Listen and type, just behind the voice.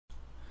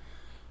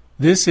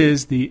This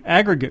is the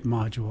Aggregate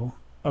module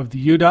of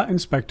the UDOT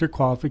Inspector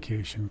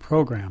Qualification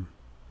Program.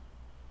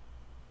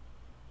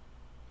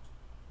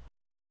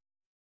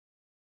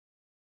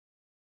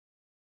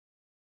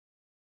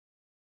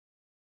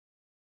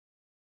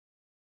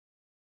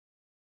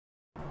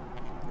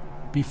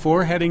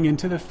 Before heading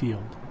into the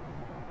field,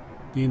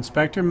 the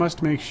inspector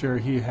must make sure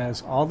he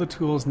has all the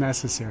tools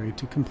necessary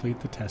to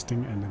complete the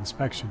testing and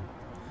inspection.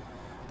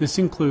 This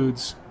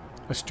includes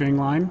a string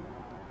line,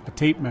 a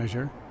tape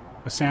measure,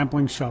 a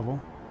sampling shovel,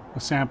 a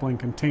sampling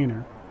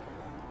container,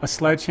 a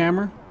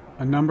sledgehammer,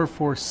 a number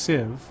 4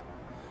 sieve,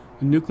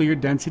 a nuclear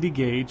density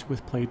gauge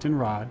with plate and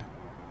rod,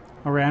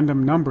 a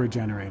random number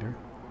generator,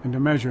 and a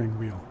measuring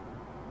wheel.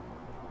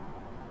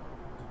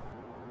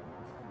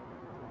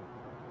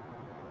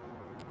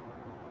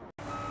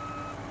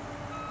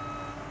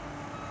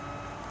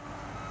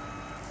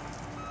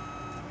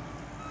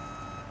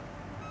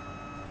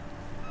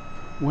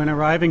 When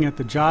arriving at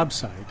the job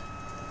site,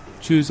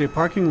 choose a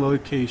parking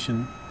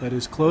location that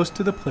is close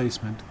to the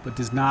placement but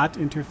does not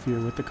interfere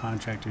with the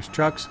contractor's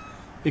trucks,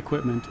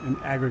 equipment, and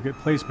aggregate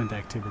placement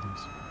activities.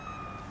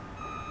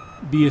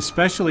 Be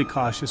especially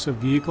cautious of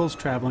vehicles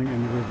traveling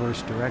in the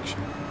reverse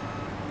direction.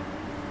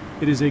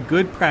 It is a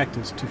good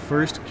practice to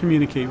first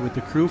communicate with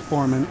the crew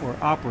foreman or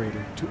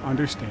operator to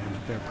understand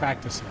their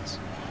practices.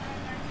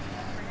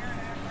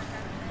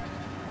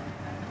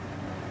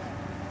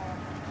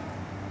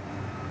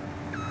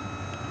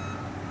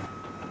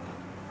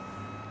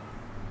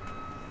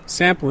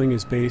 Sampling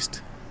is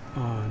based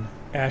on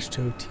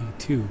AASHTO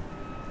T2.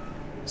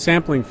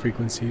 Sampling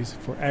frequencies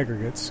for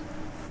aggregates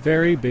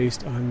vary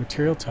based on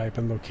material type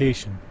and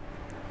location.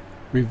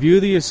 Review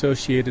the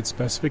associated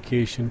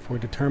specification for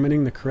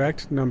determining the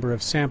correct number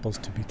of samples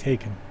to be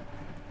taken.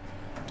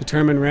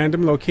 Determine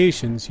random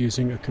locations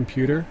using a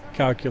computer,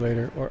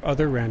 calculator, or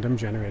other random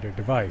generator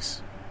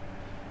device.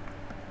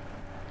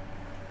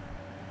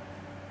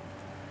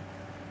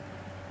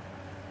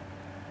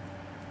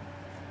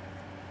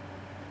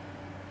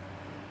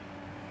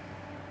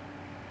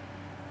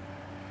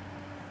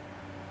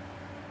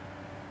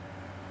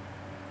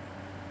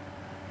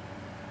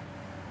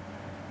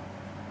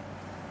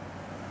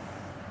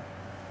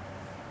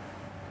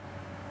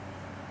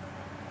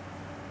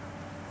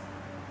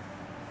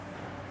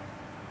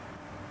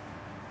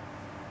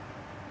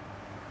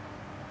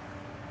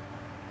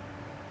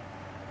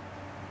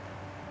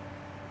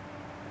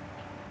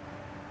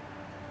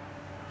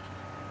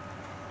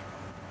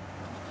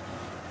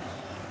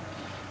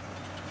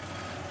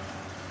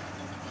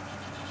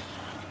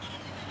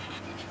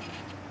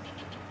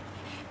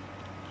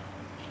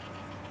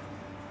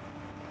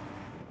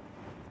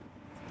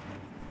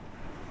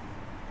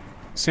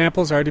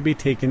 Samples are to be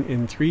taken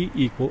in 3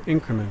 equal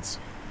increments,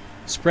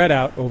 spread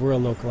out over a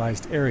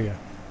localized area.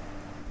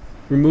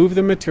 Remove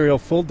the material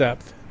full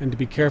depth and to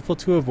be careful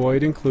to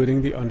avoid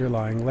including the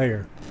underlying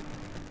layer.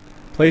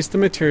 Place the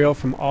material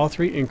from all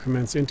 3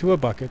 increments into a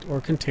bucket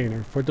or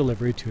container for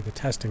delivery to the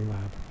testing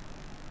lab.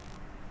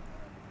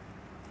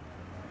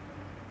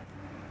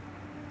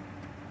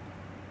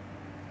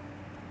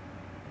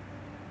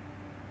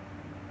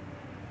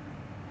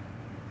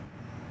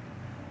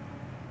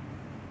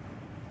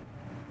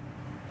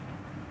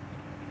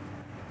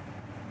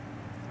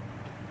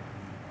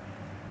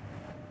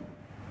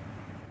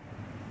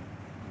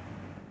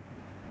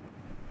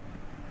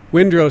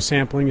 Windrow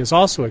sampling is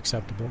also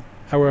acceptable.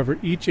 However,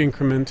 each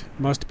increment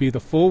must be the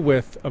full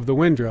width of the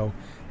windrow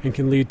and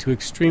can lead to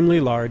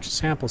extremely large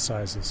sample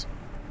sizes.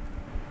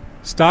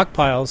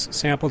 Stockpiles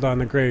sampled on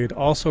the grade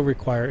also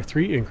require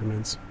 3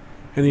 increments,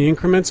 and the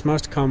increments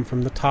must come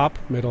from the top,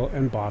 middle,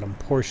 and bottom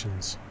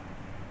portions.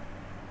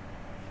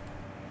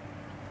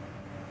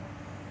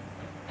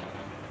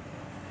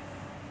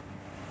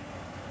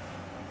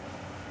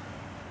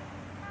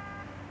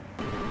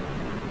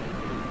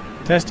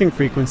 Testing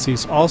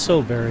frequencies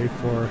also vary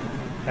for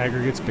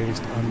aggregates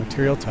based on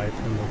material type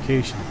and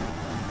location.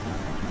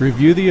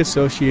 Review the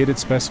associated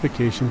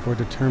specification for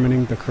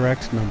determining the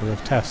correct number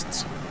of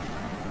tests.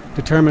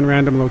 Determine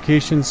random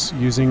locations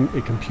using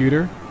a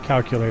computer,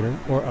 calculator,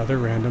 or other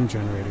random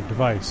generator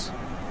device.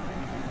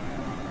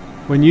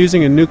 When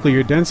using a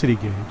nuclear density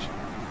gauge,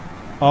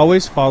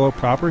 always follow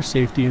proper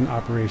safety and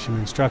operation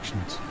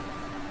instructions.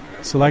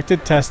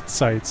 Selected test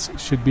sites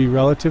should be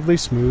relatively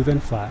smooth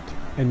and flat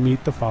and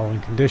meet the following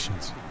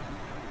conditions: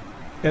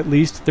 at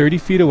least 30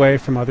 feet away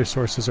from other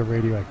sources of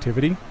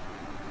radioactivity,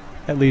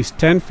 at least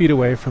 10 feet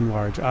away from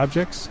large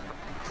objects,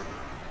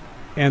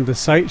 and the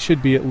site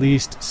should be at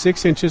least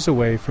 6 inches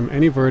away from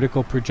any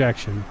vertical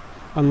projection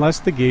unless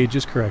the gauge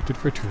is corrected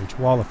for trench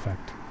wall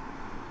effect.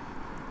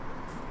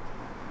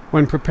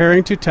 When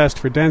preparing to test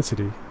for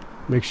density,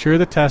 make sure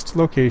the test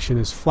location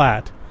is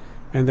flat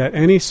and that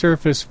any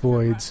surface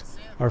voids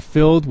are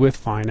filled with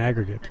fine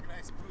aggregate.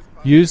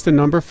 Use the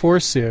number 4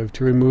 sieve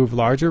to remove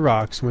larger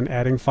rocks when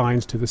adding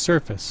fines to the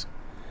surface.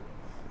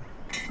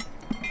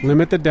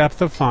 Limit the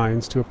depth of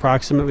fines to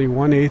approximately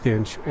 1/8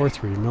 inch or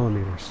 3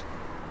 millimeters.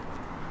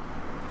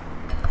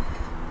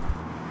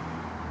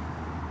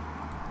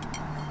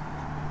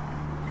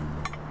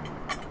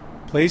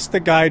 Place the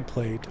guide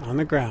plate on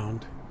the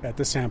ground at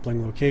the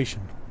sampling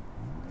location.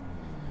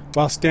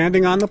 While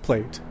standing on the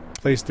plate,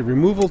 place the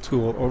removal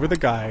tool over the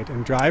guide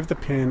and drive the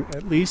pin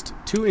at least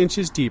 2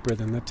 inches deeper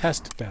than the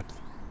test depth.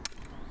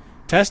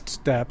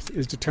 Test depth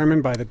is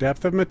determined by the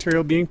depth of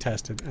material being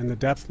tested and the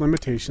depth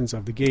limitations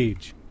of the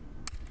gauge.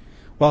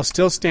 While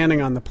still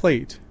standing on the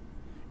plate,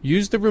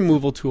 use the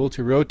removal tool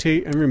to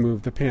rotate and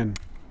remove the pin.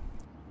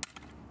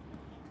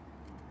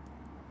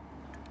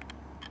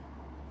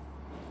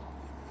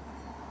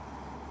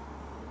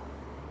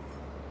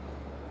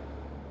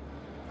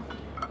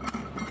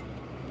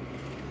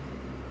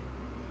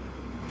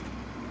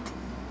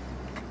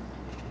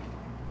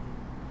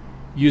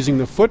 Using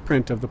the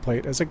footprint of the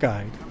plate as a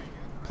guide,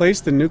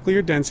 place the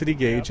nuclear density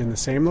gauge in the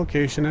same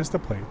location as the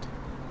plate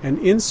and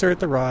insert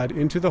the rod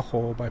into the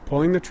hole by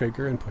pulling the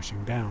trigger and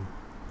pushing down.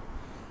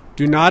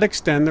 Do not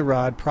extend the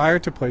rod prior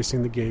to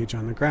placing the gauge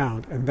on the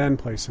ground and then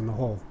place in the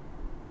hole.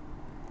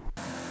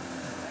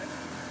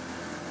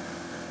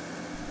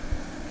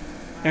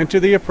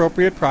 Enter the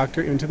appropriate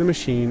proctor into the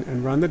machine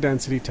and run the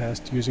density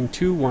test using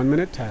 2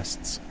 1-minute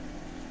tests,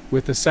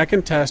 with the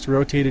second test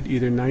rotated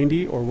either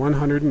 90 or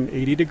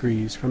 180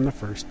 degrees from the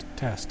first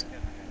test.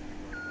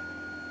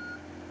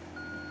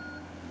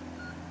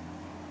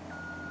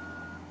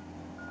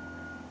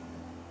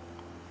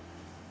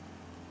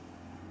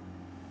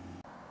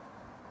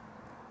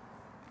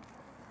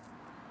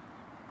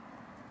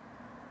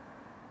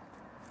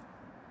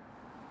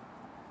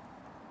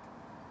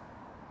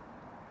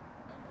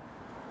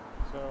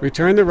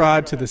 Return the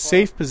rod to the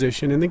safe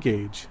position in the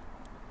gauge.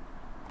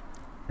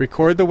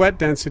 Record the wet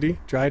density,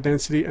 dry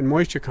density, and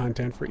moisture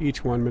content for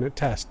each 1-minute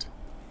test.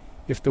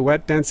 If the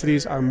wet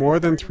densities are more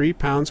than 3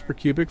 pounds per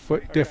cubic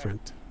foot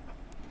different,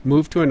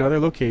 move to another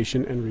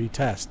location and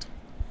retest.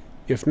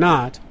 If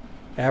not,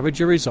 average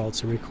your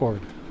results and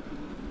record.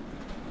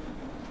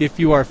 If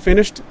you are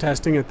finished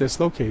testing at this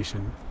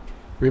location,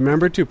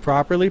 remember to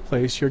properly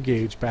place your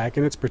gauge back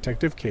in its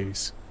protective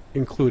case,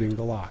 including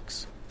the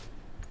locks.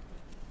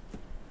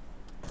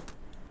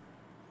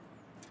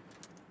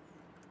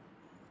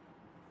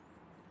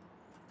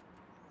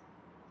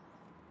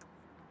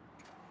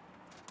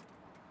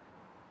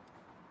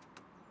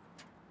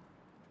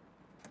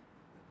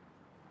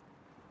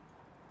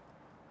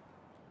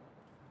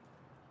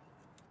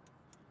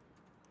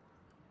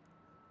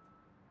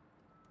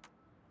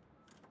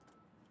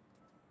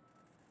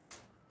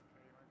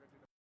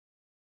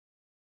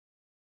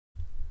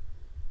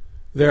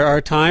 There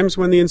are times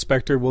when the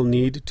inspector will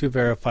need to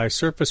verify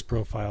surface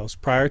profiles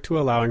prior to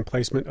allowing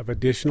placement of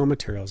additional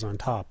materials on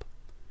top.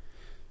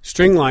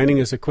 String lining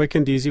is a quick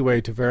and easy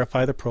way to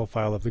verify the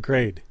profile of the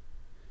grade.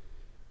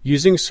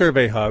 Using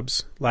survey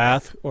hubs,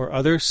 lath, or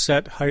other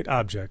set height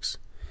objects,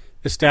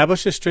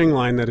 establish a string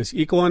line that is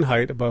equal in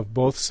height above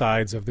both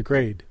sides of the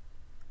grade.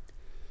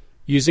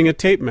 Using a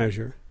tape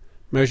measure,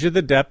 measure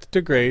the depth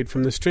to grade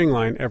from the string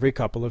line every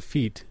couple of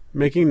feet,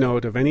 making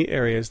note of any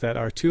areas that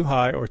are too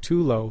high or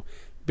too low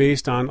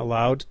based on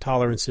allowed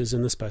tolerances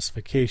in the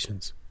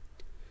specifications.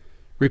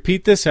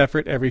 Repeat this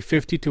effort every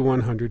 50 to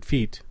 100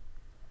 feet.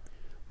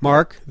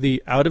 Mark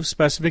the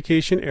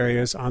out-of-specification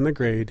areas on the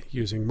grade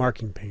using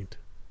marking paint.